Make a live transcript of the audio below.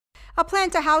A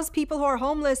plan to house people who are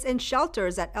homeless in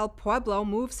shelters at El Pueblo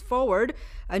moves forward.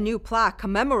 A new plaque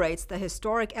commemorates the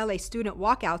historic LA student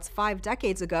walkouts 5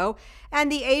 decades ago,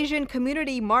 and the Asian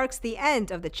community marks the end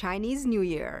of the Chinese New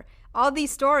Year. All these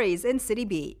stories in City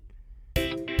Beat.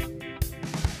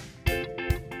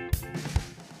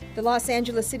 The Los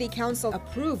Angeles City Council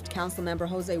approved Councilmember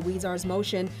Jose Huizar's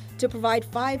motion to provide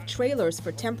 5 trailers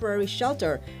for temporary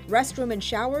shelter, restroom and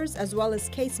showers, as well as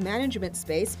case management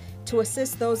space to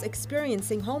assist those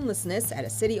experiencing homelessness at a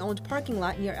city-owned parking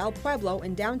lot near El Pueblo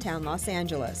in downtown Los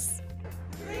Angeles.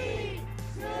 3,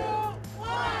 2,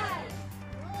 1.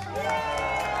 Yay!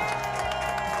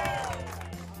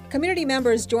 Community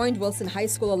members joined Wilson High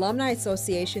School Alumni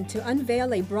Association to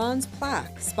unveil a bronze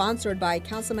plaque sponsored by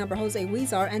Councilmember Jose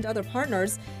Huizar and other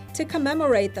partners to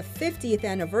commemorate the 50th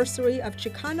anniversary of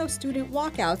Chicano student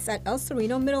walkouts at El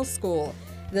Sereno Middle School,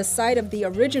 the site of the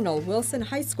original Wilson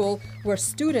High School where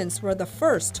students were the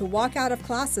first to walk out of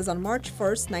classes on March 1,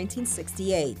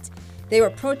 1968. They were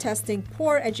protesting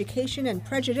poor education and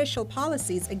prejudicial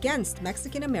policies against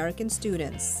Mexican-American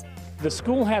students. The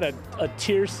school had a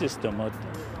tier system,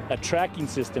 a tracking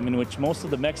system in which most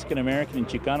of the Mexican-American and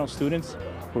Chicano students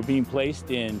were being placed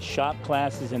in shop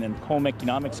classes and in home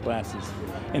economics classes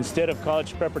instead of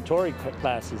college preparatory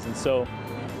classes. And so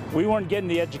we weren't getting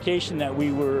the education that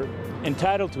we were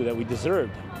entitled to, that we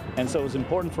deserved. And so it was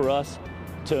important for us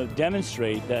to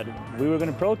demonstrate that we were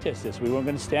going to protest this, we weren't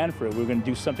going to stand for it, we were going to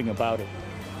do something about it.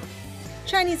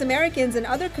 Chinese Americans and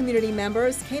other community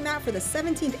members came out for the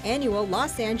 17th annual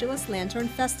Los Angeles Lantern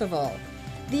Festival.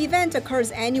 The event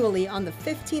occurs annually on the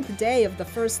 15th day of the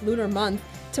first lunar month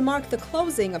to mark the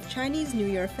closing of Chinese New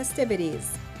Year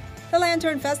festivities. The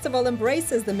Lantern Festival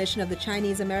embraces the mission of the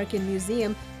Chinese American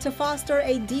Museum to foster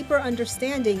a deeper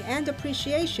understanding and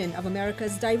appreciation of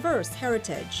America's diverse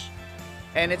heritage.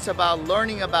 And it's about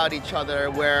learning about each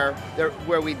other where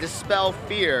we dispel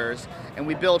fears and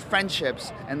we build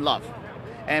friendships and love.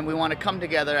 And we want to come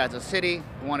together as a city,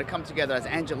 we want to come together as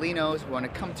Angelenos, we want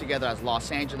to come together as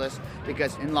Los Angeles,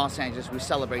 because in Los Angeles we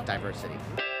celebrate diversity.